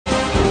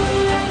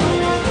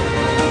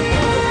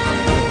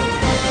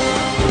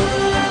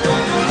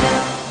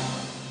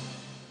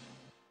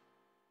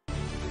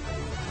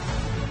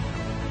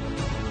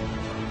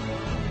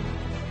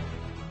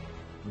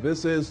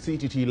This is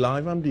TTT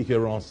Live. I'm DK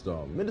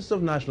Rostar. Minister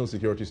of National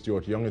Security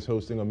Stuart is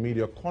hosting a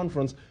media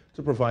conference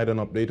to provide an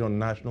update on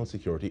national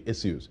security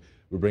issues.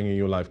 We're bringing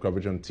you live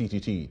coverage on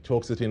TTT,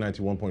 Talk City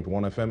 91.1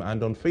 FM,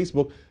 and on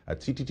Facebook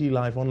at TTT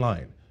Live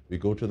Online. We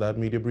go to that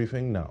media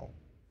briefing now.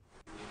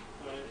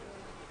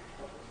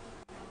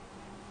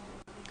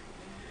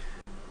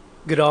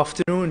 Good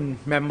afternoon,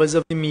 members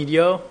of the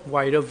media,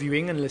 wider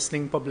viewing and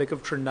listening public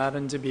of Trinidad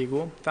and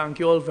Tobago. Thank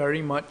you all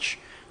very much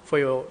for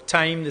your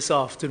time this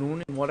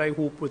afternoon in what I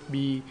hope would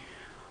be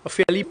a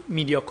fairly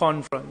media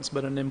conference,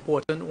 but an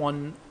important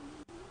one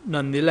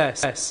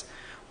nonetheless.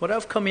 What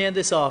I've come here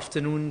this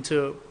afternoon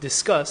to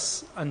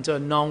discuss and to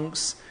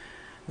announce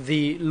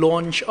the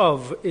launch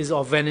of is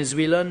our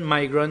Venezuelan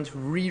Migrant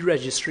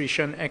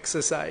re-registration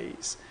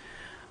exercise.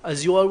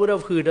 As you all would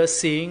have heard us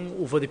saying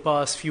over the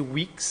past few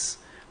weeks,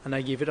 and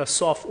I gave it a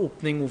soft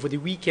opening over the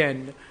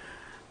weekend,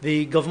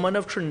 the government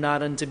of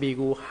Trinidad and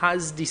Tobago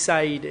has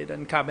decided,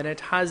 and Cabinet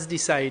has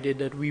decided,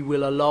 that we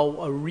will allow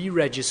a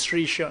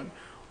re-registration,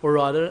 or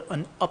rather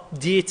an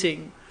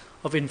updating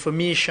of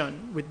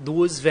information with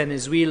those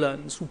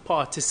Venezuelans who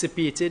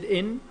participated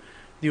in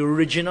the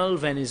original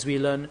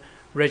Venezuelan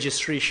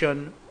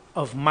registration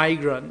of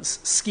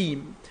migrants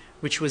scheme,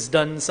 which was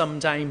done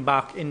sometime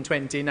back in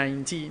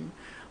 2019.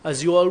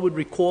 As you all would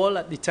recall,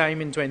 at the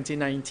time in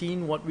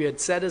 2019, what we had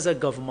said as a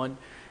government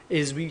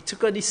is we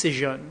took a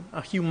decision,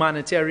 a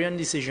humanitarian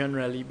decision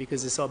really,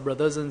 because it's our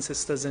brothers and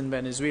sisters in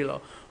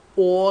Venezuela.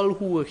 All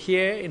who were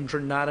here in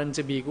Trinidad and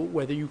Tobago,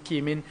 whether you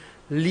came in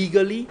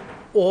legally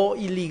or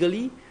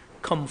illegally,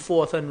 come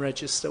forth and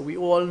register. We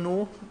all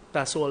know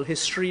that's all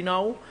history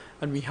now,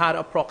 and we had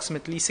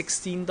approximately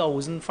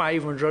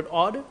 16,500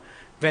 odd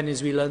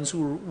Venezuelans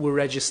who were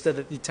registered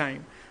at the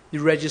time. The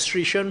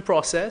registration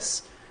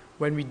process,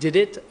 when we did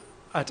it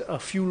at a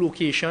few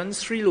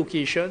locations, 3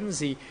 locations,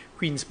 the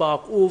Queen's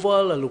Park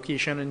Oval, a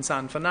location in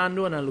San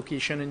Fernando, and a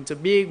location in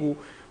Tobago,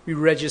 we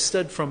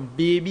registered from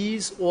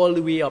babies all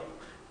the way up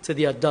to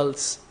the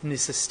adults in the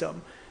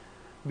system.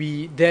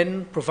 We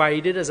then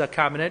provided, as a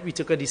cabinet, we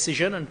took a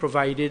decision and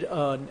provided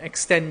an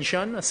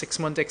extension, a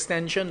 6-month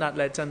extension, that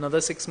led to another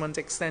 6-month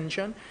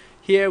extension.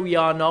 Here we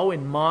are now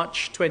in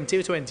March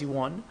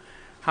 2021,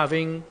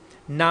 having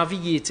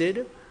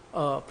navigated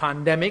a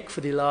pandemic for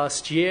the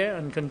last year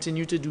and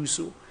continue to do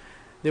so.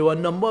 There were a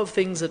number of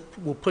things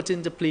that were put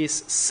into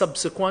place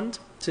subsequent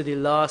to the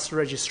last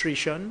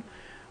registration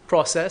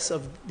process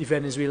of the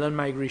Venezuelan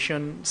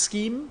migration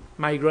scheme,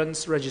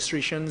 migrants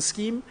registration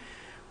scheme.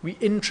 We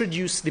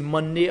introduced the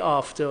Monday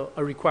after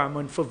a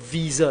requirement for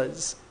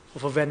visas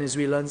for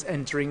Venezuelans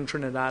entering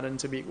Trinidad and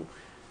Tobago.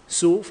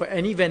 So for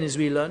any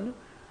Venezuelan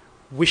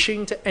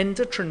wishing to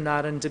enter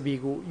Trinidad and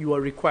Tobago, you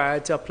are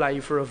required to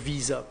apply for a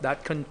visa.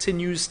 That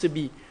continues to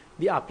be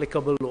the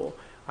applicable law.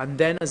 And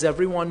then, as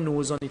everyone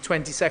knows, on the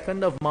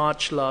 22nd of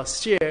March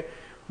last year,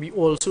 we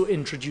also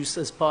introduced,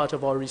 as part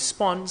of our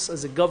response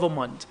as a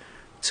government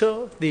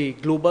to the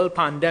global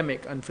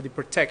pandemic and for the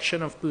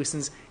protection of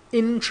persons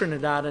in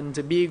Trinidad and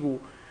Tobago,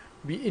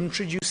 we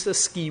introduced a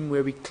scheme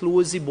where we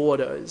closed the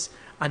borders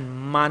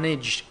and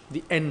managed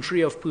the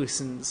entry of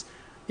persons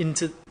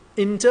into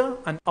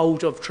and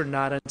out of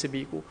Trinidad and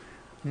Tobago.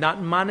 In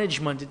that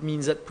management, it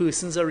means that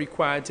persons are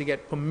required to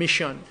get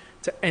permission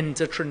to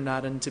enter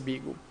Trinidad and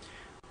Tobago.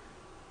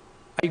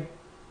 I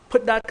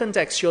put that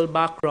contextual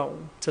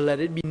background to let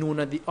it be known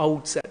at the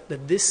outset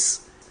that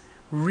this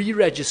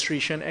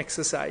re-registration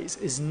exercise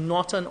is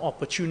not an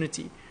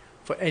opportunity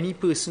for any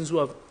persons who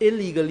have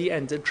illegally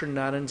entered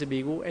Trinidad and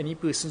Tobago, any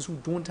persons who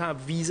don't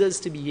have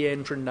visas to be here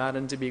in Trinidad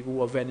and Tobago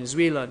or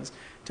Venezuelans,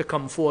 to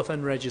come forth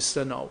and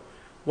register now.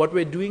 What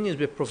we're doing is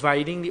we're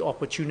providing the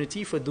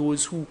opportunity for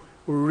those who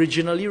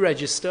originally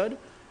registered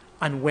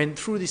and went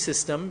through the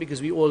system,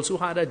 because we also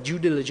had a due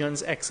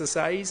diligence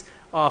exercise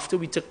after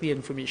we took the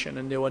information.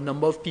 And there were a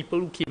number of people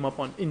who came up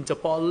on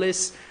Interpol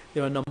lists,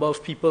 there were a number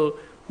of people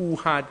who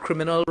had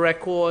criminal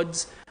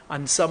records,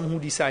 and some who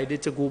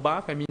decided to go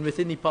back. I mean,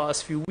 within the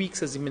past few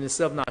weeks, as the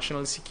Minister of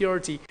National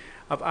Security,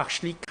 I've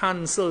actually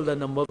cancelled a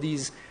number of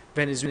these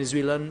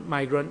Venezuelan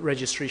migrant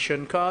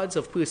registration cards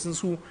of persons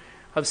who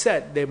have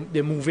said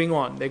they're moving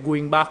on, they're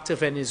going back to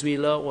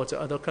Venezuela or to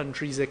other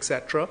countries,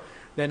 etc.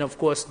 Then, of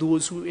course,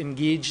 those who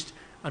engaged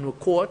and were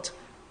caught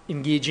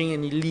engaging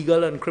in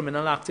illegal and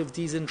criminal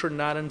activities in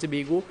Trinidad and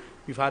Tobago,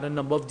 we've had a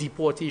number of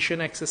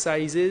deportation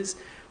exercises,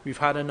 we've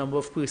had a number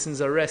of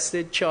persons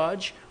arrested,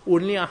 charged,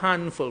 only a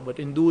handful, but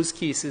in those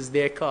cases,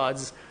 their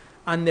cards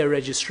and their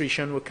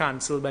registration were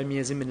cancelled by me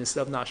as the Minister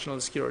of National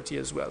Security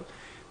as well.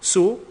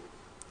 So,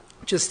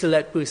 just to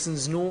let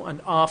persons know,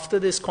 and after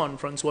this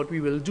conference, what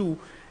we will do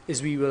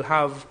is we will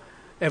have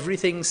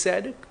everything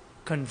said,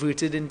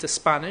 converted into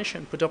Spanish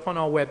and put up on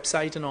our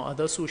website and our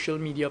other social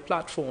media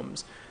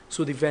platforms.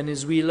 So the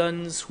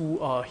Venezuelans who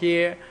are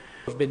here,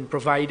 have been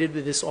provided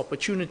with this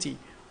opportunity,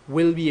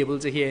 will be able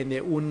to hear in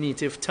their own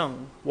native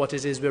tongue what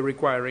it is we're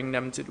requiring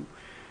them to do.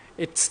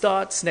 It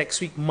starts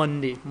next week,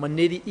 Monday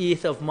the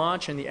 8th of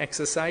March, and the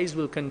exercise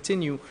will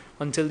continue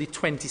until the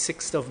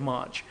 26th of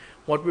March.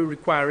 what we're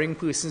requiring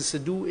persons to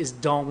do is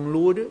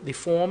download the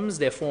forms,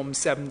 their Form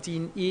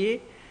 17A,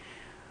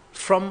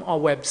 from our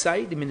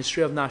website, the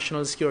Ministry of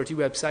National Security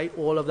website.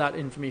 All of that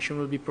information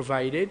will be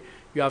provided.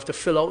 You have to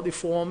fill out the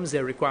forms,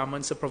 their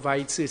requirements to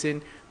provide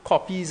certain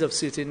copies of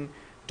certain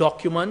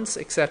documents,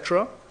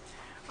 etc.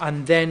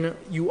 And then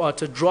you are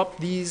to drop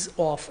these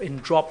off in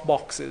drop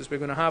boxes. We're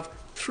going to have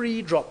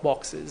 3 drop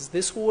boxes.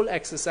 This whole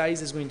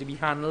exercise is going to be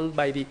handled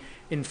by the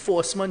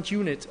enforcement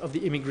unit of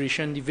the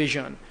Immigration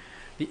Division.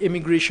 The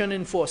immigration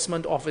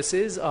enforcement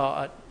offices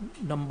are at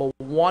number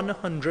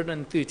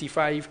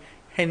 135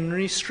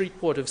 Henry Street,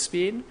 Port of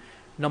Spain,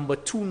 number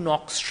 2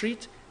 Knox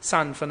Street,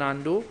 San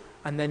Fernando,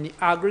 and then the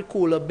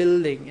Agricola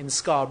building in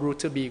Scarborough,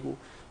 Tobago.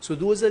 So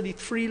those are the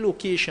 3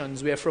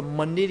 locations where from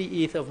Monday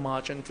the 8th of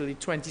March until the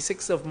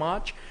 26th of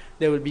March,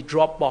 there will be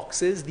drop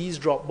boxes. These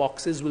drop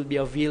boxes will be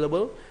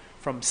available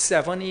from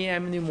 7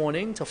 a.m. in the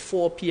morning to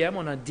 4 p.m.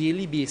 on a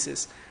daily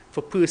basis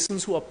for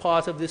persons who are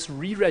part of this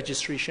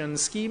re-registration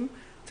scheme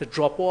to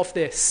drop off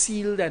their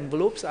sealed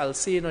envelopes. I'll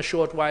say in a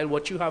short while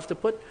what you have to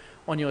put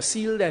on your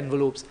sealed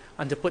envelopes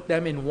and to put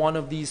them in one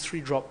of these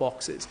 3 drop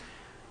boxes.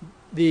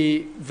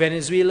 The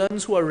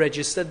Venezuelans who are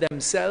registered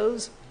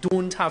themselves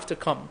don't have to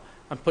come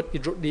and put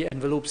the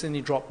envelopes in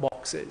the drop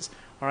boxes.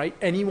 All right,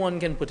 anyone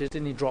can put it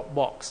in the drop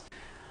box.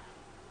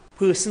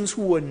 Persons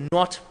who were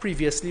not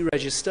previously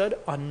registered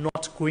are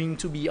not going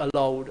to be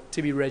allowed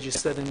to be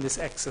registered in this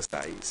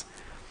exercise.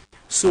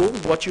 So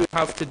what you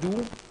have to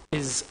do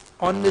is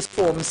on this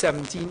Form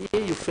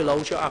 17A, you fill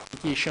out your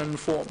application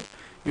form.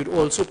 You'd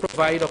also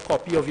provide a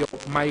copy of your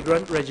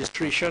migrant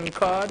registration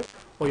card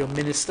or your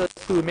minister's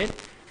permit,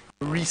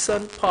 a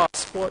recent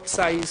passport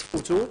size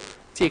photo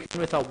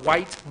taken with a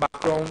white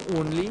background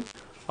only,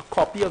 a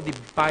copy of the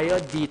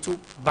biodata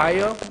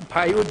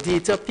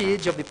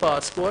page of the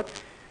passport,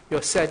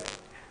 your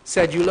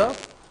cedular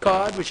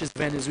card, which is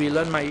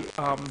Venezuelan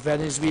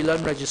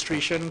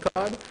registration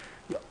card,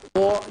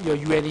 or your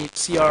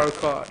UNHCR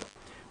card.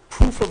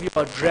 Proof of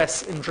your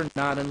address in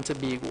Trinidad and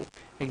Tobago.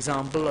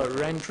 Example, a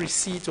rent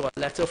receipt or a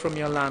letter from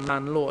your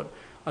landlord.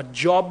 A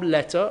job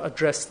letter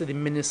addressed to the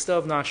Minister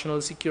of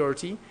National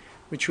Security,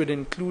 which would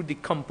include the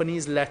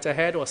company's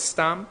letterhead or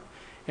stamp,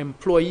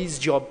 employee's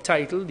job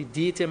title, the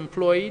date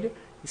employed,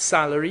 the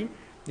salary,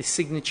 the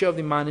signature of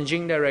the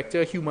Managing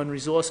Director, Human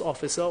Resource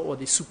Officer, or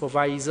the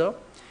Supervisor.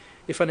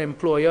 If an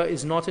employer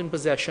is not in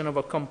possession of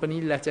a company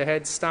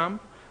letterhead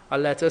stamp, a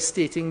letter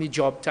stating the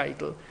job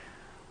title.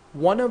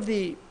 One of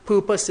the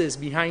purposes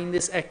behind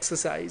this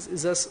exercise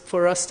is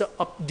for us to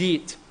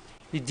update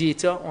the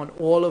data on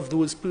all of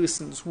those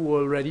persons who were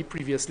already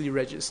previously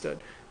registered.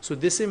 So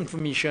this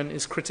information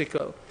is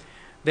critical.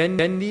 Then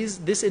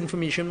this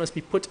information must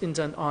be put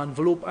into an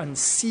envelope and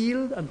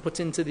sealed and put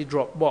into the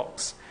drop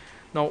box.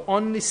 Now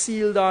on the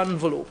sealed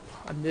envelope,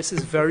 and this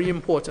is very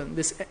important,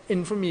 this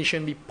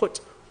information be put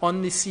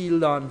on the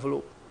sealed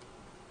envelope.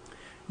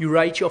 You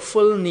write your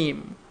full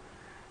name,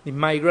 the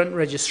migrant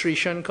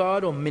registration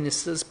card or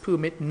minister's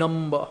permit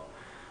number,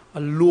 a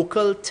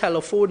local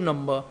telephone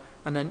number,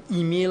 and an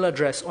email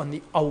address on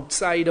the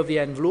outside of the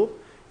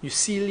envelope. You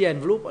seal the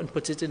envelope and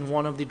put it in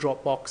one of the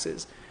drop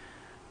boxes.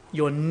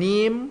 Your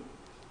name,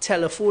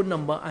 telephone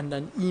number, and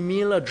an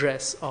email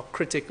address are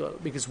critical,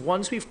 because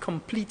once we've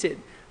completed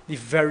the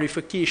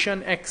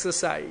verification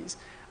exercise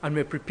and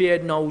we're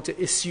prepared now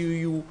to issue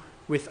you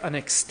with an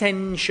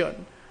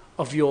extension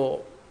of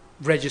your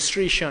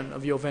registration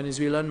of your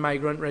Venezuelan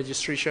migrant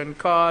registration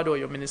card or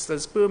your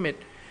minister's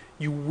permit,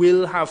 you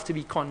will have to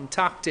be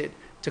contacted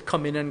to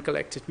come in and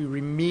collect it. We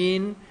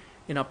remain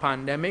in a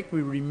pandemic.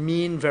 We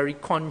remain very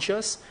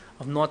conscious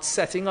of not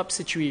setting up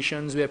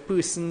situations where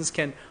persons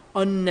can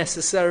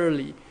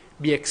unnecessarily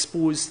be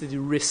exposed to the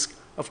risk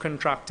of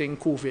contracting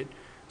COVID.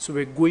 So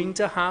we're going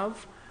to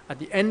have, at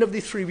the end of the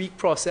 3-week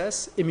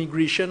process,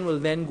 immigration will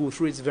then go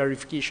through its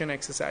verification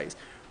exercise.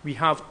 We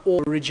have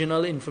all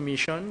original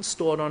information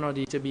stored on our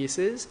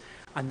databases,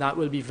 and that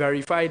will be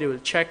verified, it will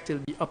checked, it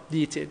will be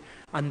updated.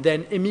 And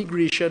then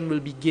immigration will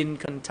begin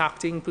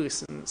contacting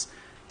persons,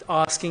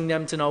 asking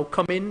them to now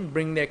come in,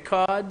 bring their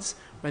cards.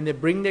 When they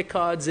bring their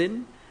cards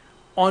in,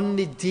 on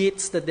the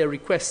dates that they're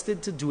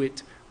requested to do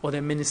it, or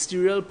their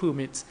ministerial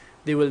permits,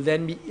 they will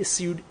then be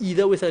issued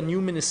either with a new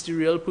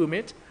ministerial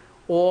permit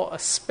or a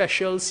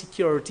special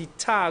security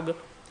tag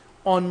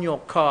on your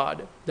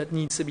card that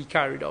needs to be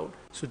carried out.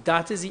 So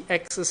that is the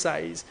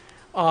exercise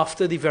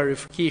after the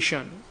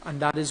verification,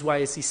 and that is why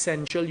it's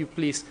essential you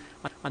place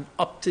an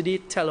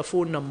up-to-date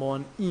telephone number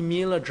and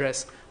email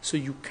address so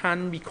you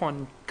can be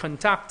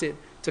contacted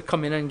to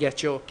come in and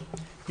get your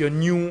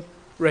new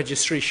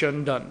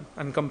registration done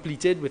and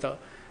completed with a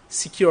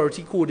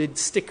security coded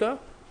sticker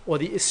or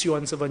the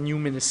issuance of a new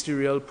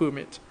ministerial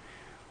permit.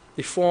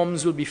 The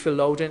forms will be filled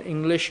out in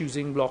English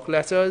using block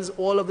letters.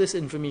 All of this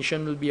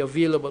information will be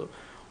available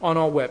on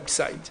our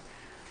website.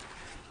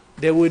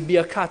 There would be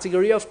a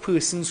category of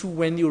persons who,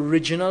 when the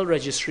original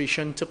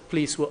registration took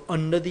place, were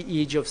under the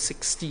age of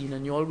 16.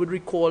 And you all would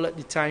recall at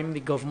the time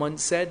the government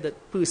said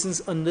that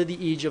persons under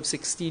the age of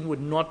 16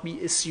 would not be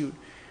issued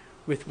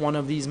with one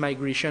of these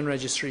migration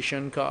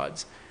registration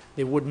cards.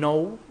 They would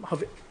now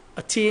have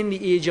attained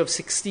the age of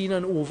 16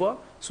 and over,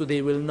 so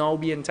they will now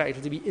be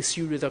entitled to be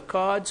issued with a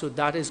card, so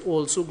that is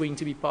also going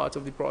to be part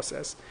of the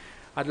process.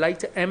 I'd like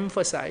to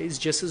emphasize,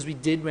 just as we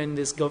did when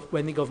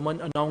the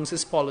government announced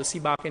this policy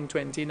back in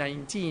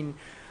 2019,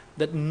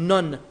 that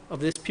none of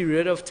this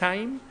period of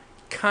time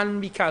can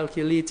be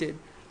calculated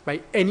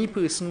by any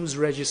person who's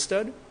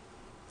registered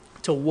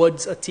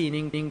towards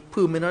attaining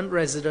permanent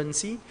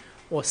residency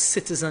or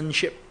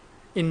citizenship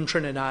in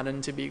Trinidad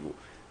and Tobago.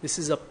 This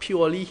is a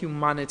purely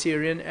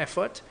humanitarian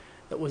effort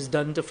that was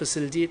done to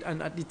facilitate,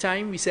 and at the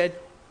time we said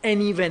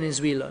any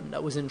Venezuelan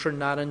that was in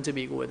Trinidad and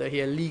Tobago, whether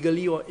here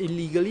legally or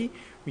illegally.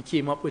 We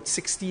came up with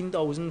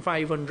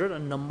 16,500, a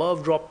number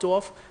have dropped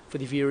off for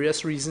the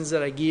various reasons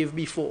that I gave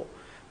before.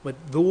 But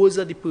those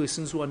are the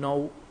persons who are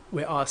now,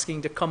 we're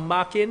asking to come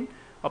back in,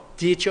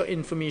 update your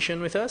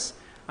information with us,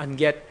 and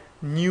get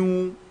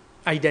new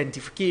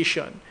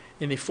identification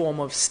in the form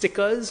of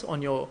stickers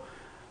on your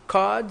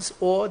cards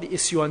or the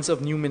issuance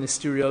of new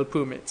ministerial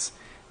permits.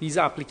 These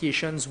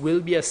applications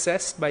will be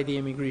assessed by the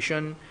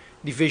Immigration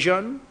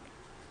Division,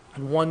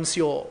 and once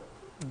you're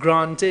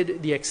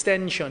granted the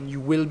extension, you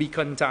will be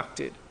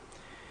contacted.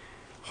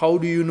 How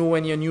do you know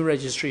when your new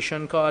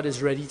registration card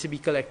is ready to be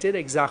collected?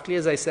 Exactly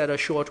as I said a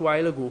short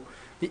while ago,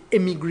 the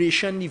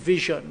Immigration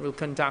Division will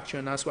contact you,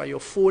 and that's why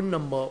your phone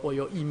number or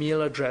your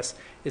email address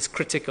is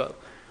critical.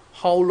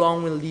 How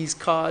long will these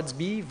cards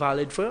be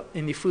valid for?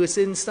 In the first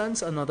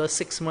instance, another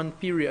 6-month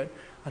period.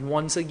 And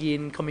once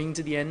again, coming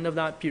to the end of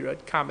that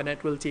period,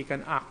 Cabinet will take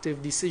an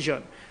active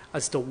decision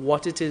as to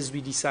what it is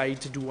we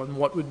decide to do and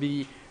what would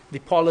be the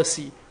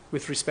policy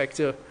with respect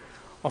to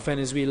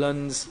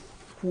Venezuelans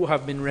who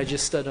have been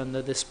registered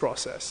under this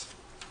process.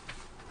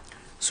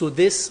 So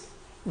this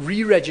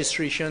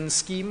re-registration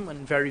scheme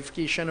and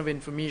verification of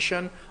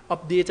information,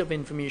 update of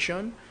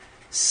information,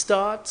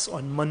 starts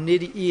on Monday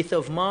the 8th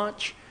of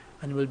March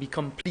and will be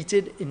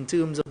completed in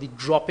terms of the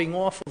dropping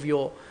off of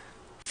your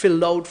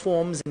filled out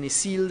forms in the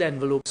sealed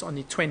envelopes on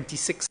the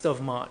 26th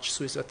of March.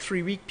 So it's a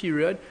 3-week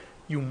period.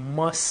 You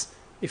must,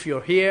 if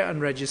you're here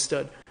and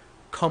registered,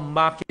 come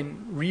back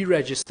in,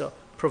 re-register,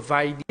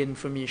 provide the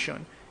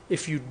information.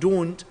 If you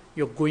don't,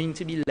 you're going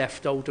to be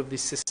left out of the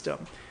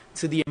system.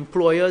 To the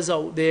employers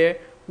out there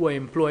who are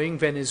employing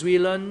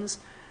Venezuelans,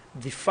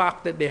 the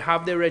fact that they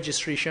have their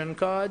registration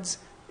cards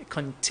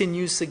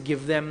continues to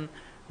give them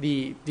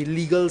the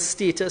legal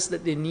status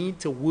that they need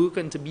to work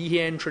and to be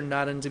here in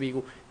Trinidad and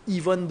Tobago,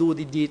 even though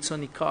the dates on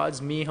the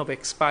cards may have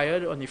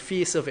expired on the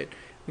face of it,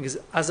 because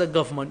as a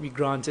government we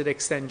granted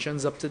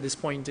extensions up to this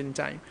point in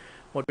time.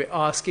 What we're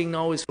asking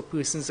now is for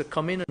persons to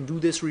come in and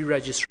do this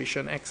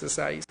re-registration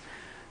exercise.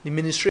 The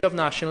Ministry of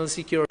National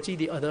Security,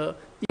 the other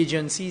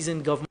agencies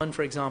in government,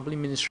 for example, the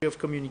Ministry of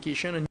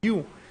Communication, and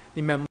you,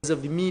 the members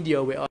of the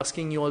media, we're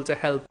asking you all to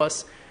help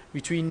us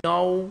between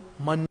now,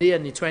 Monday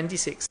and the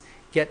 26th,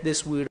 get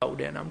this word out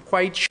there. And I'm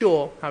quite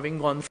sure, having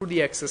gone through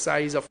the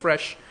exercise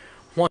afresh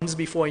once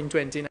before in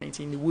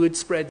 2019, the word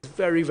spreads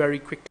very, very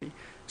quickly.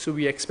 So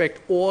we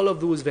expect all of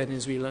those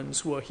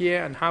Venezuelans who are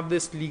here and have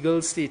this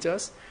legal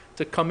status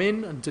to come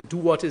in and to do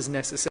what is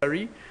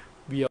necessary.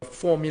 We have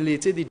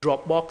formulated the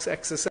Dropbox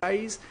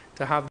exercise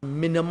to have the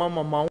minimum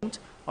amount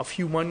of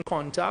human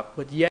contact,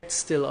 but yet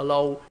still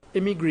allow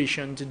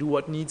immigration to do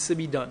what needs to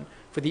be done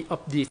for the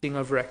updating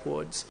of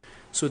records.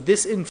 So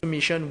this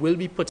information will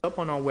be put up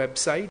on our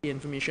website. The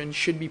information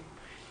should be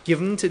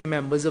given to the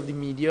members of the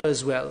media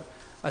as well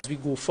as we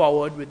go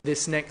forward with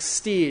this next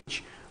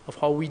stage of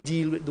how we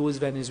deal with those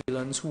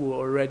Venezuelans who were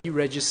already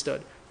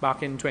registered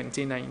back in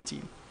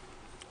 2019.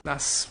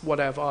 That's what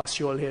I've asked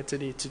you all here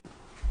today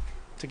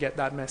to get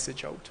that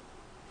message out.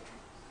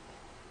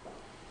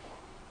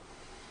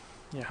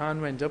 Your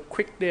hand went up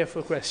quick there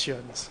for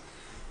questions.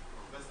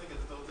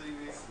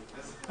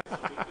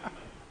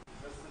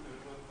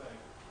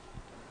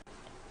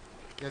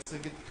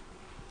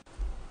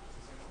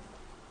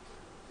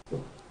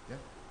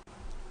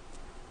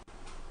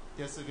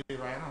 Yes, good day,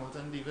 Ryan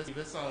Hamilton,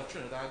 Davis,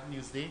 Trinidad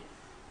Newsday.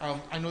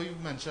 I know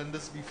you've mentioned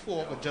this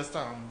before, but just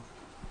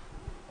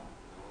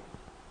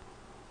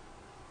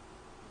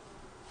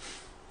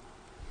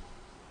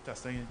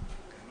testing.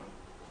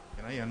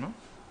 Can I hear no?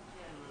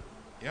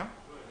 Yeah?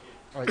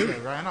 All right,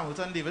 yeah, Ryan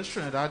Hamilton, Davis,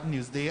 Trinidad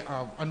Newsday.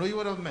 I know you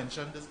would have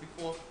mentioned this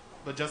before,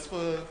 but just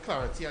for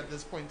clarity at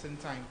this point in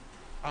time,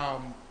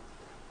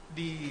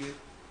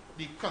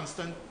 the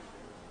constant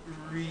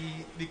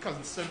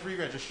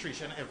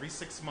re-registration every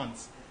 6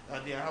 months.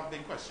 There have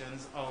been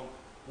questions of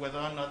whether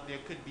or not there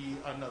could be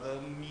another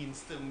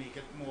means to make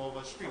it more of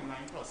a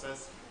streamlined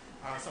process,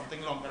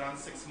 something longer than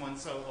 6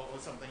 months or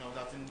something of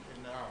that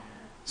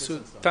So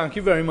thank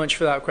you very much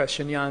for that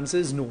question. The answer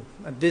is no.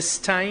 At this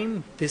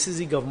time, this is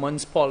the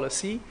government's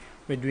policy.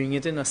 We're doing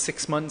it in a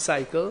 6-month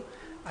cycle.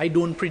 I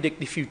don't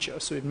predict the future.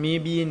 So it may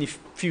be in the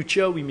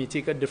future we may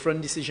take a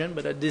different decision,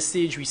 but at this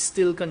stage we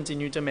still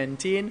continue to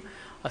maintain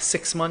a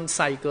 6-month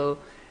cycle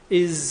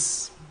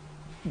is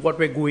what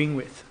we're going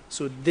with.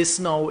 So this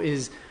now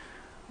is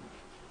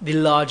the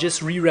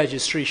largest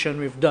re-registration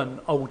we've done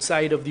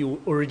outside of the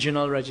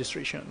original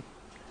registration.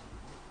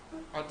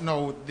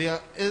 Now, there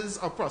is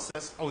a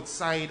process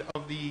outside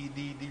of the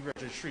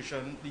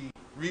registration, the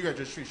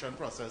re-registration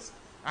process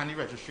and the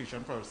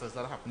registration process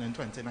that happened in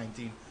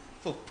 2019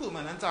 for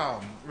permanent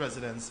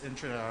residents in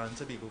Trinidad and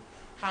Tobago.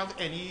 Have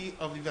any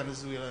of the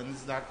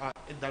Venezuelans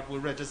that were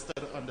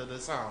registered under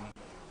this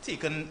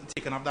taken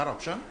up that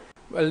option?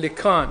 Well, they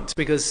can't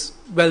because,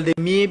 well, they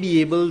may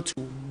be able to,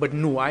 but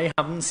no, I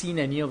haven't seen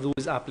any of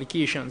those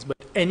applications. But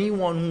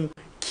anyone who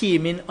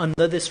came in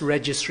under this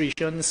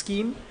registration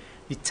scheme,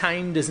 the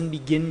time doesn't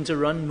begin to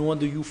run, nor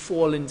do you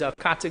fall into a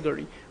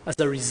category as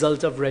a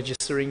result of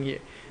registering here.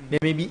 There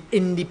may be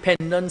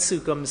independent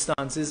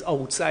circumstances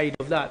outside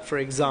of that. For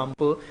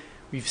example,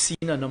 we've seen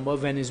a number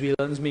of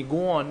Venezuelans may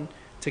go on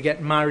to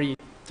get married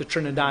to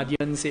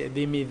Trinidadians here.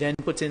 They may then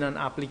put in an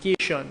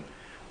application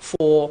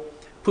for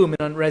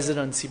permanent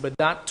residency, but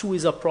that too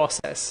is a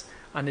process,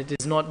 and it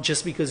is not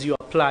just because you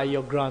apply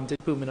you're granted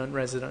permanent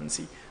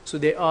residency. So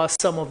there are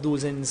some of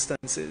those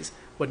instances,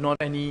 but not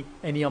any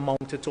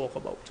amount to talk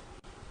about.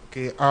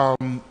 Okay.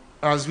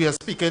 As you're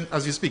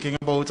speaking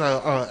about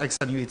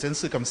extenuating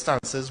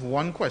circumstances,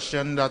 one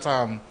question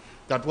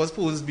that was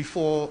posed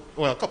before,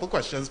 well, a couple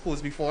questions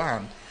posed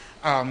beforehand,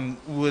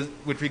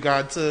 with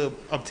regard to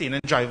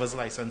obtaining driver's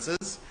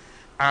licenses,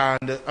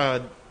 and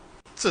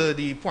to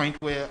the point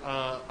where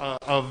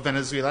a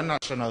Venezuelan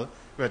national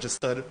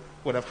registered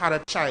would have had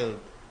a child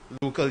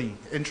locally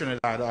in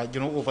Trinidad,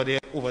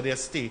 over their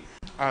stay.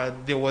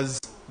 There was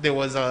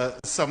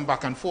some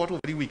back and forth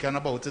over the weekend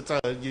about it.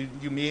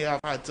 You may have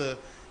had to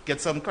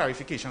get some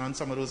clarification on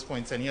some of those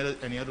points. Any of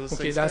those?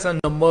 Okay, things that's there? a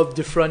number of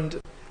different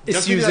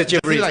issues that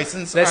you've raised.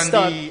 License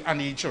and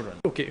the children.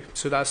 Okay,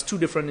 so that's two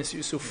different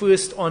issues. So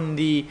first, on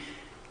the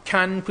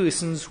can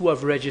Venezuelans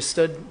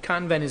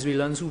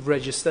who've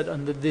registered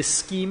under this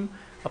scheme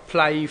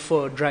apply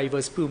for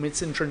driver's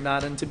permits in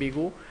Trinidad and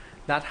Tobago?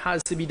 That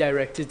has to be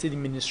directed to the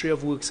Ministry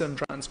of Works and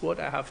Transport.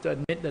 I have to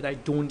admit that I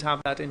don't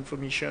have that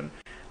information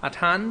at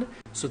hand.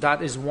 So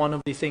that is one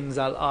of the things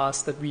I'll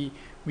ask that we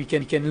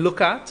can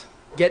look at,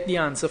 get the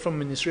answer from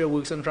Ministry of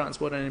Works and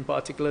Transport, and in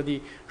particular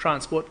the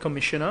Transport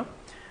Commissioner,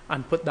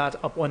 and put that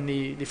up on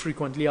the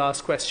frequently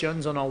asked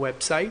questions on our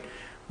website.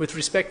 With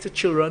respect to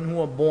children who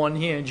are born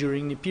here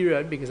during the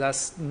period, because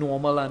that's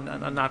normal and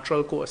a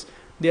natural course,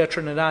 they are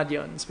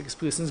Trinidadians, because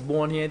persons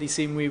born here the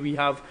same way we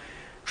have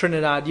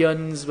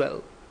Trinidadian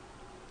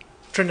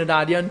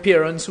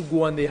parents who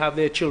go and they have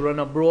their children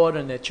abroad,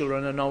 and their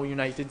children are now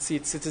United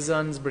States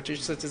citizens,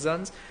 British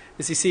citizens.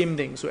 It's the same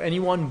thing. So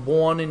anyone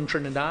born in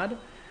Trinidad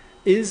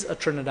is a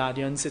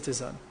Trinidadian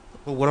citizen.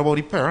 But what about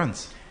the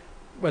parents?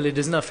 Well, it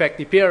doesn't affect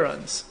the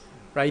parents,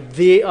 right?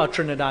 They are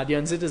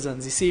Trinidadian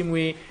citizens. The same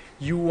way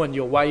you and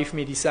your wife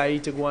may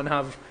decide to go and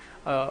have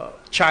a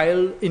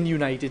child in the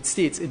United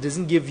States. It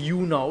doesn't give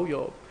you now,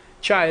 your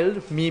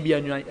child may be a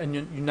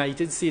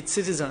United States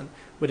citizen,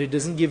 but it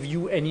doesn't give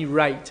you any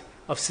right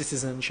of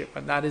citizenship.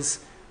 And that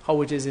is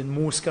how it is in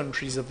most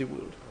countries of the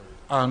world.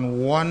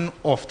 And one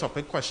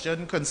off-topic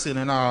question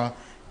concerning our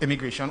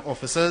immigration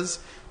officers.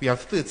 We have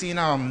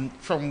 13,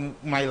 from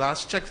my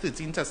last check,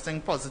 13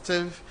 testing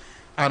positive,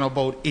 and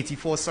about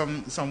 84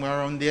 somewhere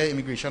around there,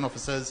 immigration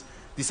officers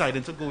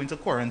deciding to go into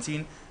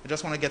quarantine. I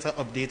just want to get an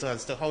update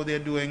as to how they're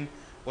doing,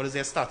 what is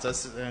their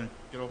status,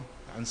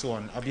 and so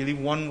on. I believe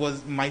one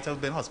might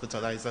have been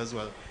hospitalized as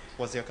well.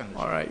 What's their condition?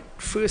 All right.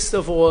 First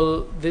of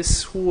all,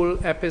 this whole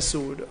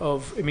episode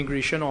of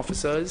immigration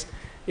officers,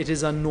 it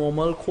is a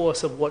normal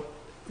course of what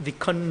the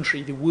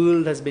country, the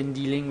world has been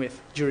dealing with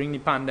during the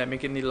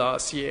pandemic in the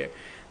last year.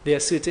 There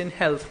are certain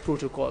health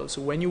protocols.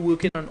 So when you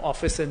work in an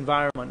office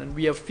environment, and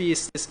we have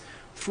faced this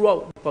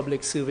throughout the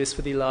public service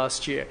for the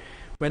last year,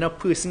 when a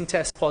person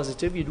tests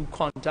positive, you do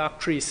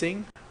contact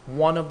tracing.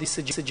 One of the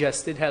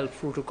suggested health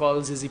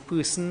protocols is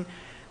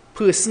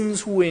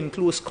persons who are in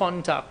close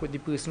contact with the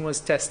person who has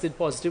tested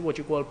positive, what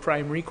you call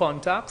primary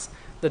contacts,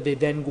 that they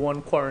then go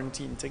on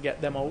quarantine to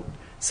get them out.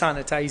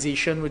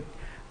 Sanitization would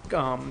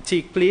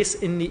take place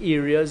in the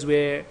areas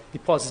where the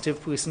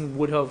positive person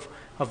would have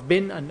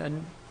been,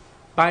 and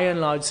by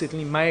and large,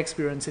 certainly my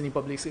experience in the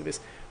public service,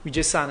 we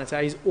just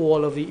sanitize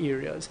all of the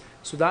areas.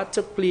 So that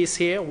took place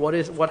here.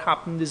 What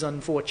happened is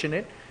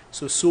unfortunate.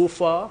 So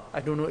far,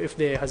 I don't know if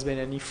there has been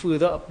any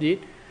further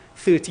update.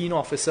 13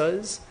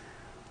 officers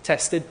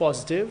tested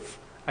positive.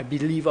 I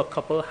believe a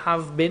couple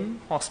have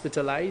been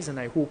hospitalized, and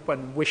I hope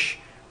and wish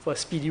for a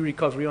speedy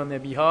recovery on their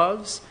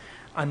behalves.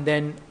 And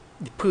then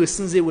the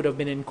persons they would have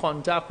been in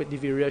contact with the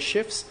various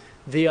shifts,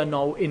 they are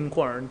now in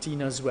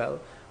quarantine as well,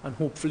 and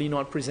hopefully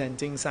not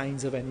presenting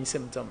signs of any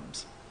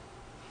symptoms.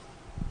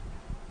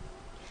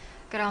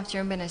 Good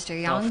afternoon, Minister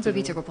Young.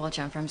 Bibita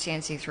Gopalchan from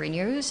CNC3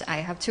 News. I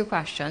have two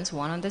questions,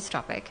 one on this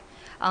topic.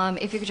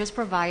 If you could just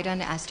provide an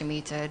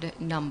estimated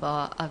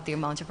number of the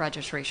amount of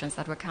registrations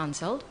that were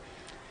cancelled.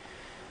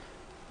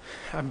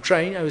 I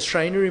was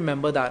trying to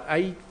remember that.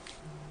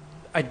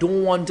 I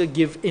don't want to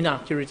give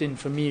inaccurate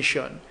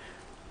information.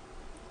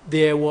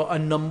 There were a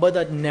number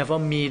that never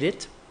made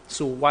it.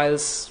 So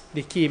whilst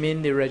they came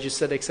in, they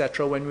registered,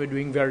 etc., when we were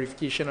doing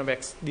verification of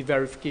the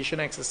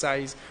verification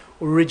exercise,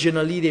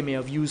 originally they may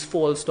have used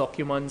false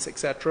documents,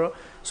 etc.,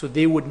 so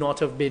they would not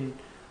have been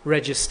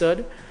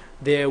registered.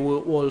 There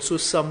were also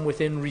some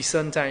within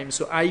recent times.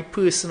 So I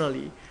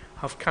personally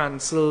have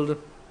cancelled,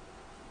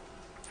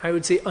 I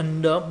would say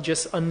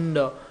just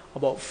under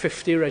about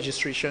 50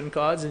 registration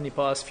cards in the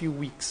past few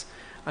weeks,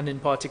 and in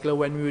particular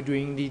when we were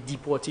doing the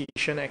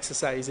deportation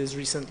exercises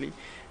recently.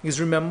 Because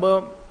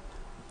remember,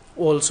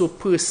 also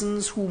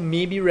persons who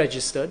may be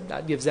registered,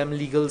 that gives them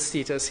legal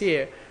status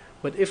here,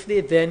 but if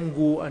they then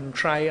go and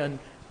try and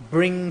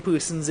bring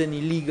persons in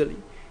illegally,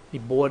 the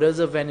borders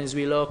of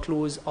Venezuela are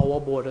closed, our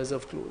borders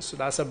have closed. So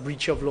that's a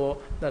breach of law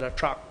that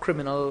attract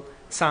criminal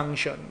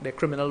sanction, the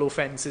criminal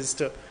offenses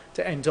to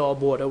enter our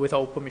border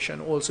without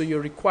permission. Also,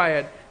 you're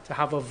required to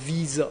have a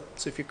visa.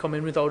 So if you come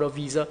in without a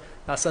visa,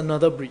 that's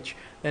another breach.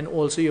 Then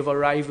also you've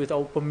arrived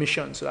without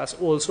permission. So that's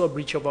also a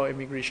breach of our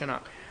Immigration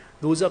Act.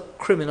 Those are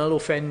criminal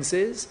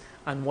offenses.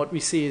 And what we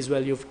say is,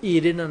 well, you've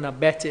aided and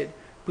abetted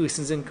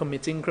persons in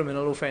committing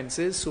criminal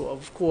offenses. So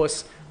of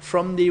course,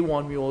 from day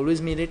one, we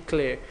always made it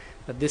clear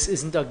that this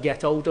isn't a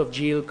get out of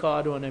jail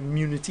card or an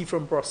immunity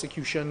from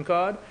prosecution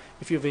card.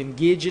 If you've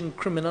engaged in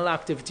criminal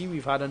activity,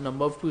 we've had a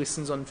number of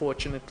persons,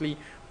 unfortunately,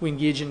 who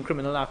engaged in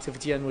criminal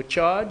activity and were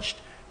charged,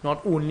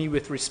 not only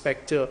with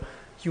respect to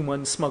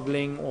human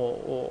smuggling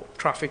or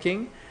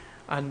trafficking,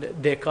 and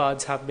their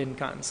cards have been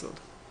cancelled.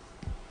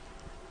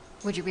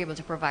 Would you be able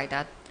to provide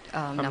that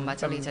number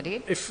at a later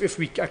date?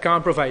 I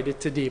can't provide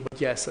it today,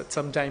 but yes, at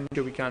some time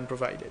we can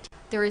provide it.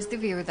 There is the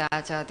view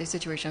that the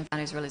situation in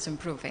Venezuela is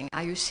improving.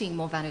 Are you seeing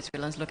more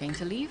Venezuelans looking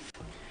to leave?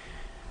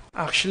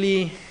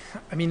 Actually,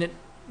 I mean,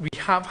 we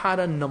have had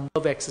a number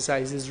of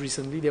exercises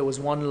recently. There was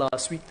one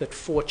last week that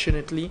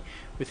fortunately,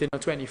 within a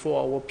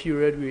 24-hour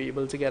period, we were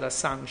able to get a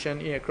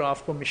sanctioned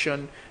aircraft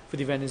permission for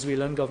the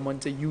Venezuelan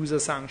government to use a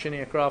sanctioned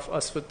aircraft,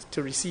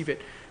 to receive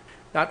it.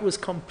 That was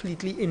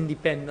completely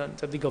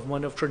independent of the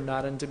government of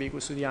Trinidad and Tobago.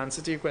 So the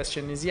answer to your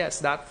question is yes,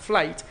 that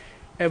flight,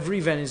 every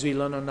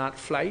Venezuelan on that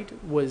flight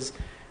was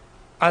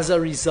as a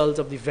result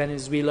of the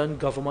Venezuelan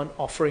government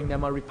offering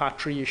them a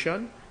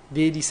repatriation.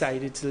 They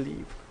decided to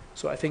leave.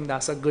 So I think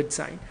that's a good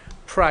sign.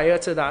 Prior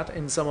to that,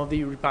 in some of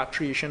the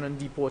repatriation and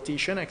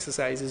deportation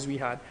exercises we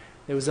had,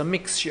 there was a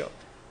mixture.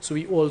 So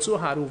we also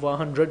had over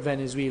 100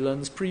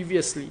 Venezuelans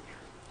previously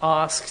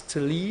asked to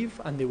leave,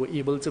 and they were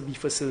able to be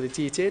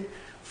facilitated,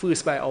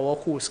 first by our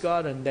Coast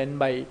Guard and then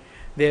by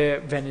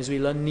the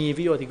Venezuelan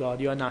Navy or the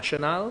Guardia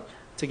Nacional,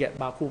 to get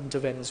back home to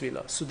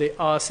Venezuela. So there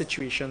are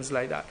situations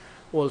like that.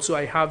 Also,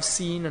 I have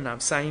seen and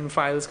I've signed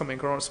files coming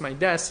across my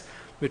desk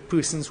with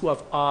persons who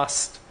have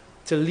asked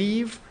to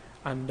leave,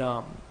 and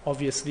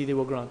obviously they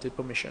were granted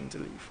permission to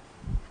leave.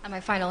 And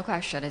my final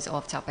question is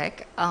off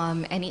topic.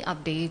 Any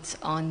updates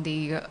on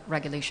the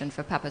regulation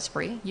for pepper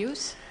spray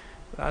use?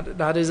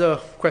 That is a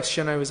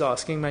question I was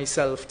asking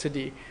myself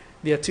today.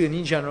 The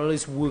Attorney General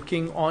is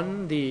working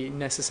on the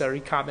necessary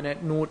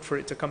cabinet note for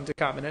it to come to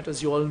cabinet.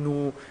 As you all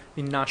know,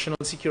 the National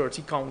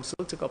Security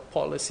Council took a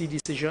policy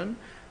decision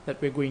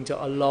that we're going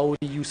to allow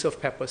the use of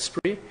pepper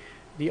spray.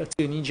 The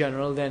Attorney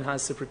General then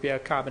has to prepare a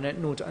cabinet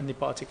note on the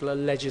particular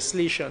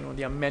legislation or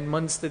the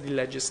amendments to the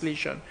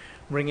legislation,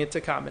 bring it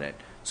to cabinet.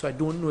 So I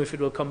don't know if it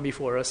will come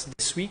before us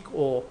this week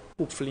or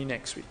hopefully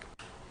next week.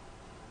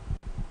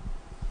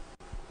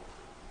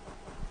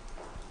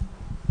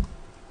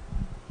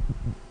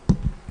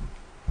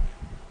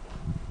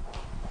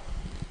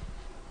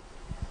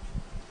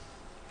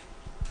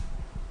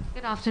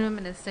 Good afternoon,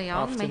 Minister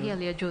Young. Afternoon.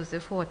 Mahalia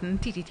Joseph Horton,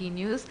 TTT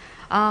News.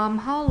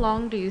 How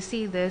long do you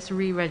see this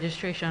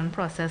re-registration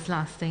process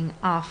lasting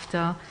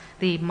after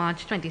the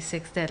March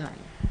 26th deadline?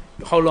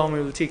 How long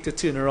it will take to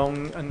turn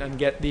around and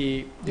get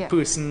the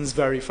persons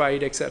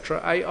verified, etc.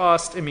 I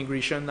asked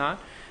Immigration that.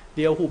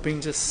 They are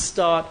hoping to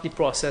start the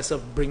process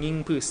of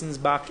bringing persons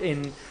back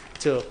in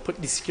to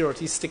put the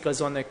security stickers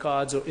on their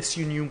cards or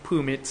issue new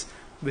permits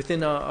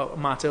within a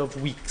matter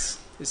of weeks.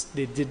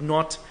 They did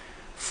not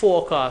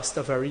forecast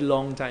a very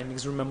long time,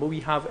 because remember,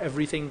 we have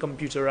everything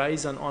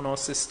computerized and on our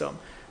system.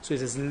 So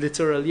it is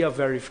literally a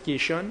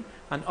verification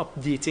and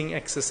updating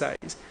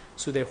exercise.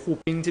 So they're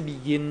hoping to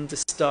begin to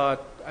start,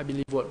 I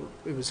believe,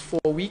 it was 4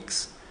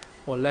 weeks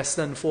or less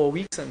than 4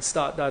 weeks, and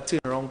start that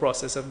turnaround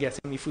process of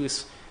getting the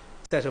first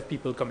set of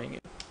people coming in.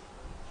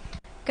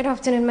 Good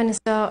afternoon,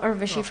 Minister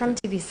Urvashi from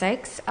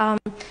TV6.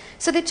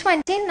 So the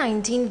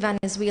 2019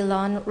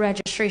 Venezuelan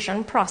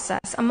registration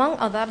process, among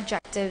other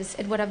objectives,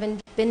 it would have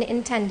been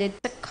intended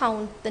to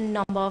count the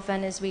number of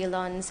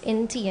Venezuelans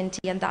in TNT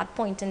at that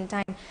point in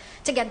time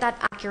to get that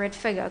accurate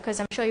figure, because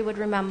I'm sure you would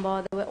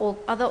remember there were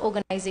other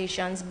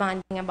organizations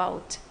banding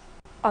about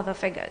other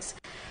figures.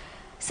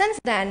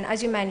 Since then,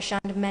 as you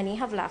mentioned, many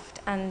have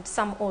left and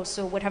some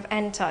also would have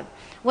entered.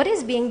 What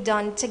is being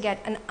done to get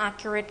an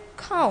accurate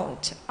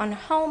count on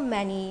how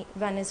many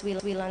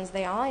Venezuelans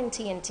there are in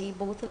TNT,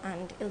 both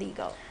and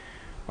illegal?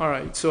 All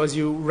right, so as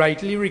you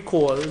rightly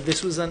recall,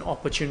 this was an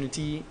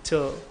opportunity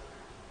to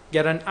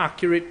get an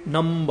accurate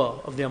number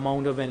of the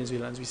amount of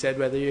Venezuelans. We said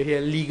whether you're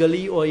here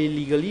legally or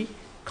illegally,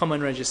 come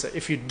and register.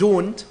 If you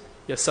don't,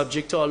 you're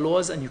subject to our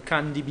laws and you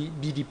can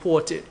be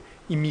deported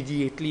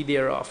immediately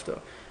thereafter.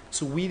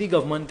 So we, the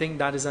government, think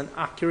that is an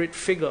accurate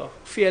figure,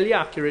 fairly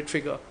accurate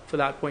figure for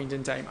that point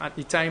in time. At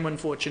the time,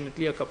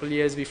 unfortunately, a couple of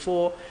years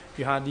before,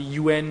 you had the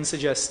UN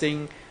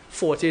suggesting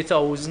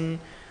 40,000.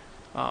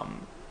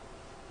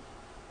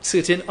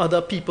 Certain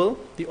other people,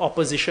 the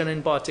opposition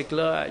in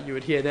particular, you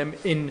would hear them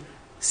in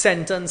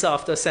sentence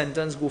after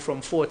sentence go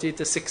from 40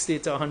 to 60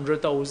 to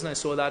 100,000. I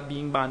saw that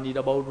being bandied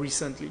about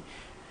recently.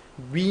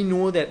 We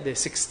know that the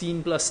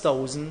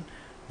 16,000+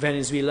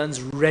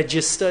 Venezuelans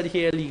registered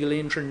here legally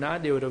in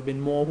Trinidad. There would have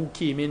been more who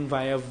came in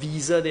via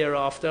visa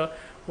thereafter,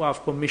 who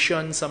have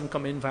permission. Some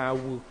come in via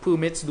work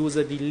permits. Those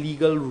are the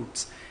legal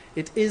routes.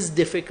 It is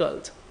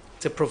difficult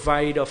to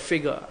provide a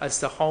figure as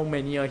to how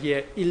many are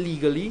here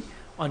illegally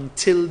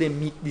until they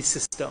meet the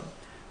system.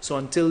 So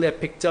until they're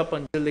picked up,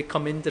 until they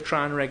come in to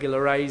try and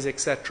regularize,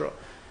 etc.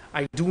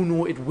 I do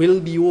know it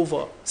will be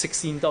over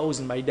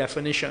 16,000 by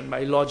definition,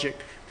 by logic,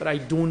 but I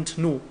don't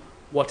know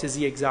what is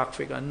the exact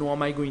figure, nor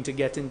am I going to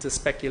get into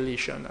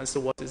speculation as to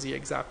what is the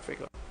exact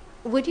figure.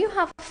 Would you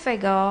have a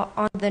figure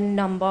on the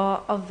number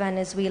of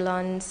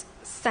Venezuelans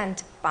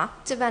sent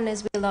back to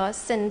Venezuela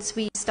since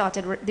we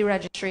started the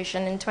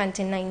registration in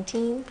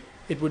 2019?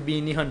 It would be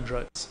in the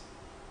hundreds.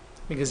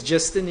 Because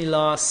just in the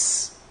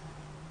last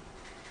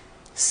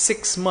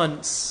 6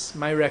 months,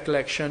 my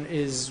recollection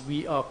is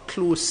we are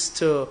close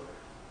to,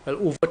 well,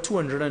 over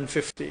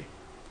 250.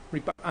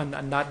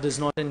 And that does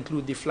not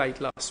include the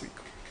flight last week.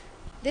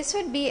 This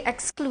would be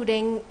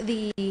excluding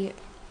the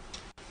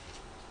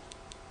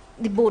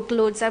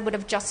boatloads that would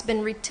have just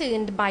been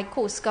returned by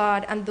Coast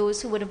Guard and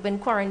those who would have been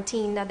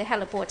quarantined at the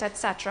heliport,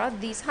 etc.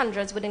 These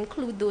hundreds would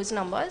include those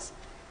numbers?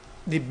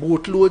 The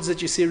boatloads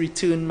that you say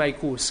returned by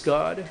Coast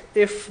Guard,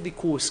 if the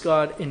Coast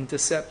Guard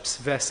intercepts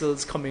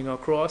vessels coming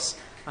across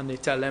and they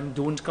tell them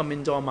don't come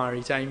into our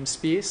maritime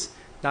space,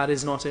 that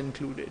is not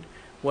included.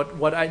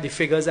 The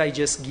figures I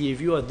just gave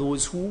you are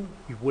those who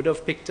we would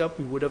have picked up,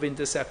 we would have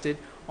intercepted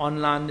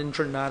on land in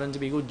Trinidad and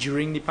Tobago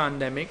during the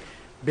pandemic,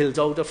 built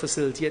out a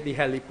facility at the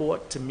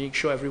heliport to make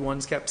sure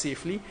everyone's kept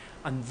safely,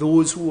 and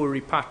those who were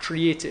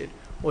repatriated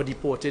or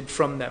deported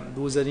from them.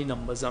 Those are the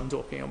numbers I'm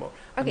talking about.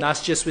 Okay. And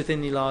that's just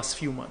within the last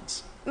few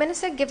months.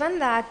 Minister, given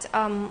that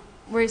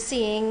we're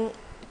seeing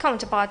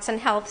counterparts in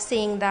health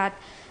saying that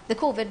the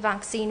COVID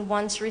vaccine,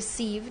 once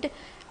received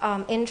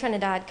in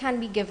Trinidad, can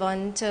be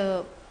given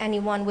to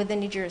anyone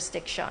within the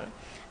jurisdiction.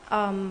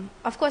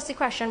 Of course, the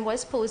question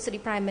was posed to the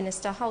Prime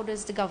Minister, how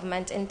does the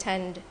government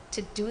intend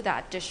to do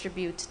that,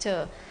 distribute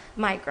to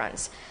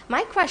migrants?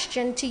 My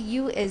question to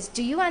you is,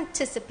 do you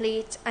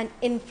anticipate an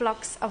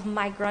influx of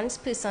migrants,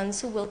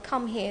 persons who will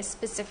come here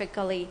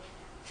specifically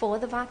for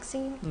the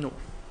vaccine? No.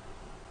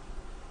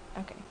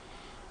 Okay.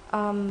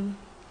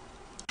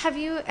 Have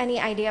you any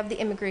idea of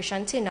the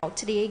immigration turnout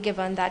today,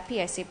 given that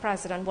PSA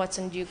President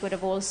Watson Duke would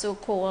have also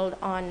called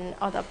on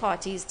other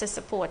parties to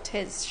support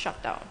his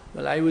shutdown?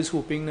 Well, I was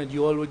hoping that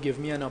you all would give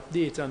me an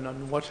update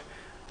on what,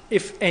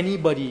 if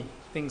anybody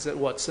thinks that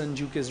Watson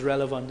Duke is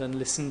relevant, and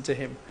listen to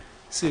him.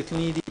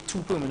 Certainly the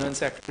two permanent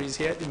secretaries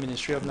here at the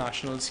Ministry of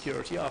National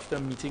Security, after a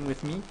meeting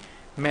with me,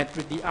 met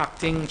with the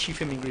acting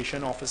chief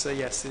immigration officer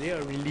yesterday.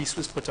 A release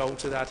was put out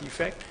to that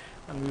effect,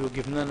 and we were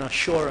given an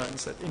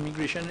assurance that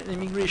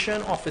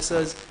immigration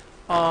officers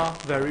are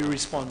very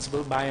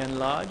responsible by and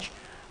large.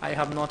 I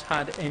have not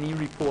had any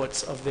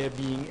reports of there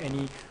being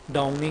any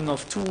downing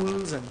of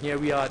tools, and here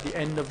we are at the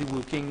end of the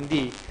working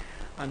day,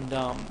 and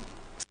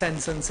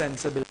sense and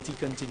sensibility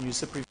continues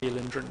to prevail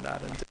in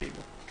Trinidad and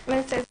Tobago. Well,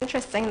 it's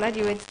interesting that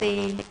you would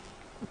say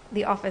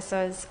the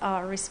officers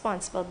are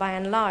responsible by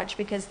and large,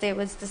 because there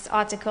was this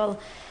article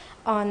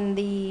on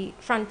the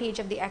front page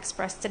of the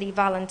Express today,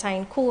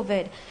 Valentine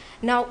COVID.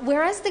 Now,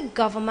 whereas the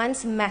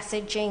government's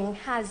messaging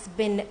has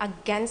been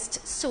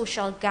against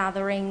social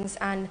gatherings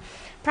and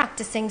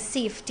practicing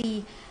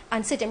safety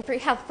and certain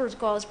health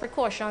protocols,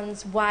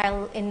 precautions,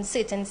 while in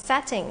certain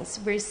settings,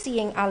 we're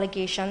seeing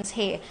allegations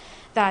here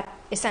that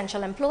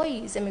essential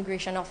employees,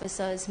 immigration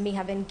officers, may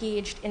have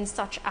engaged in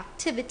such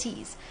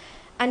activities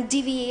and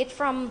deviate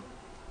from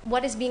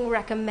what is being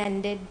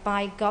recommended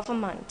by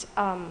government,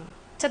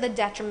 to the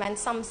detriment,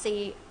 some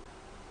say,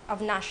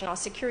 of national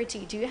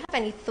security. Do you have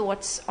any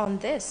thoughts on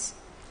this?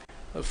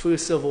 Well,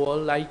 first of all,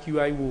 like you,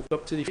 I woke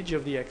up to the page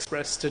of the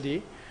Express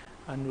today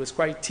and was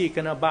quite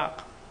taken aback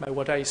by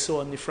what I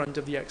saw on the front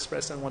of the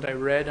Express and what I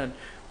read and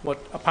what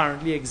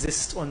apparently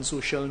exists on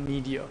social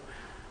media.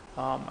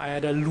 I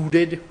had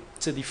alluded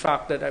to the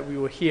fact that we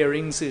were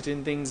hearing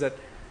certain things that,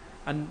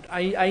 and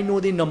I know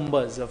the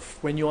numbers of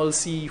when you all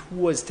see who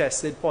was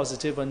tested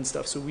positive and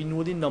stuff, so we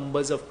know the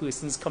numbers of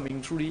persons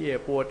coming through the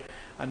airport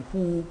and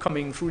who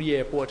coming through the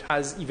airport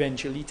has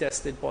eventually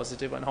tested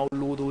positive and how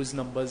low those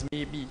numbers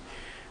may be.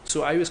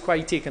 So I was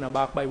quite taken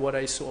aback by what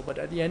I saw, but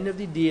at the end of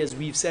the day, as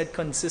we've said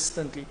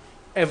consistently,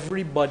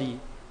 everybody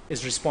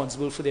is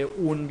responsible for their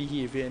own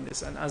behavior in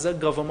this, and as a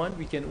government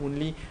we can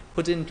only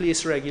put in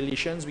place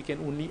regulations, we can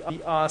only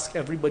ask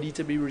everybody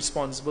to be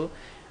responsible.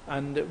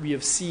 And we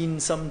have seen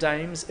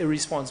sometimes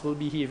irresponsible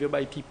behavior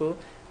by people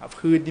I've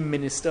heard the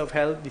Minister of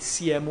Health, the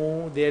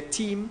CMO, their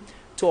team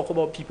talk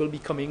about people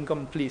becoming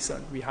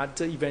complacent. We had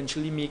to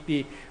eventually make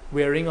the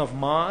wearing of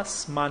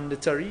masks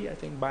mandatory. I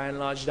think by and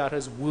large that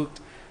has worked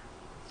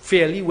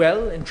fairly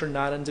well in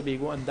Trinidad and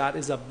Tobago, and that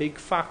is a big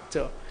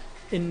factor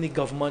in the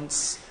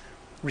government's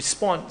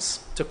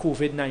response to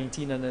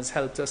COVID-19 and has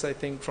helped us, I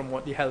think, from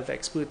what the health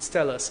experts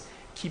tell us,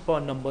 keep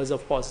our numbers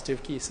of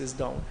positive cases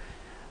down.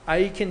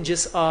 I can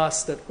just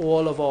ask that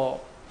all of our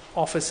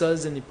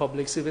officers in the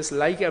public service,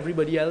 like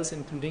everybody else,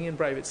 including in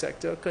private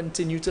sector,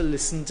 continue to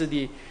listen to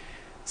the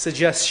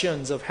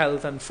suggestions of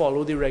health and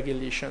follow the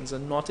regulations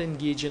and not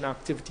engage in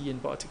activity in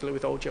particular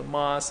without your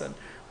mask and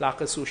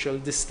lack of social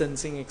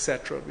distancing,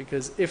 etc.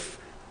 Because if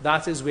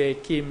that is where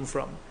it came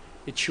from,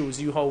 it shows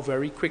you how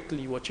very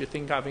quickly what you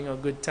think having a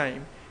good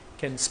time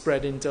can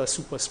spread into a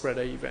super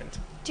spreader event.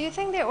 Do you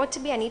think there ought to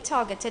be any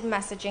targeted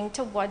messaging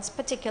towards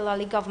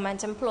particularly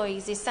government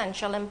employees,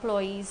 essential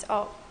employees,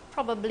 or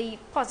probably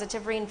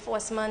positive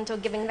reinforcement or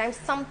giving them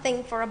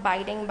something for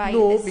abiding by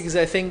No, this? because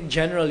I think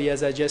generally,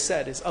 as I just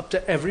said, it's up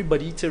to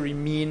everybody to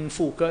remain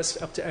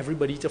focused, up to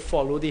everybody to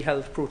follow the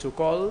health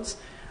protocols,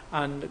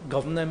 and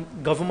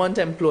government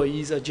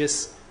employees are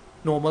just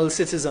normal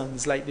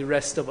citizens like the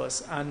rest of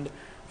us. And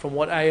from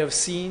what I have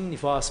seen, the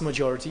vast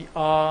majority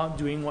are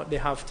doing what they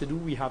have to do.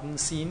 We haven't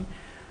seen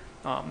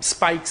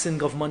spikes in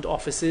government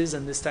offices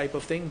and this type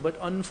of thing. But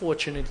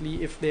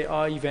unfortunately, if there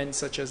are events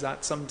such as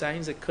that,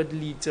 sometimes it could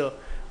lead to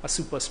a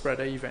super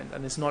spreader event,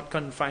 and it's not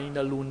confined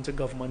alone to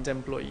government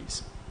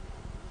employees.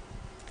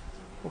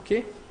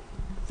 Okay?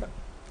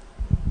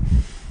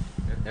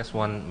 That's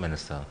one,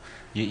 Minister.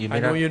 I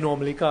know you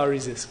normally can't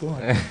resist. Go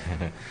on.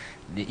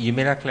 You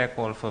made a clear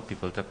call for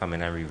people to come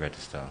in and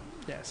re-register.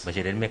 Yes. But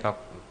you didn't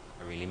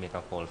really make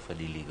a call for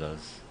the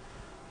illegals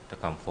to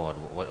come forward.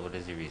 What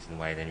is the reason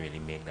why you didn't really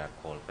make that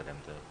call for them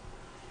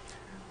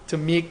to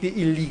make the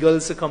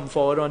illegals to come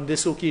forward on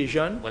this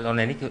occasion? Well, on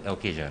any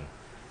occasion.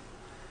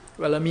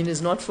 Well, I mean,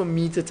 it's not for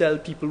me to tell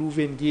people who've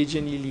engaged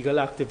in illegal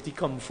activity,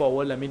 come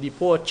forward, let me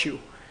deport you.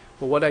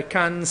 But what I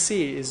can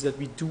say is that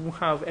we do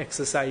have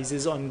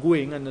exercises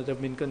ongoing and that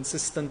have been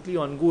consistently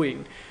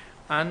ongoing.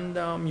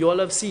 And you all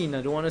have seen,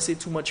 I don't want to say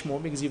too much more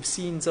because you've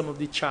seen some of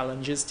the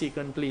challenges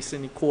taken place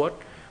in the court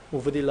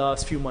over the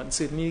last few months.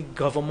 Certainly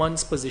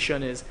government's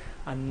position is,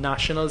 and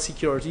national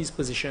security's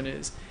position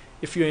is,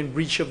 if you're in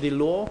breach of the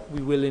law,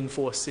 we will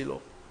enforce the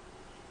law.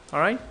 All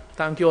right?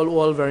 Thank you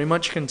all very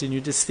much.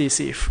 Continue to stay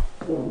safe.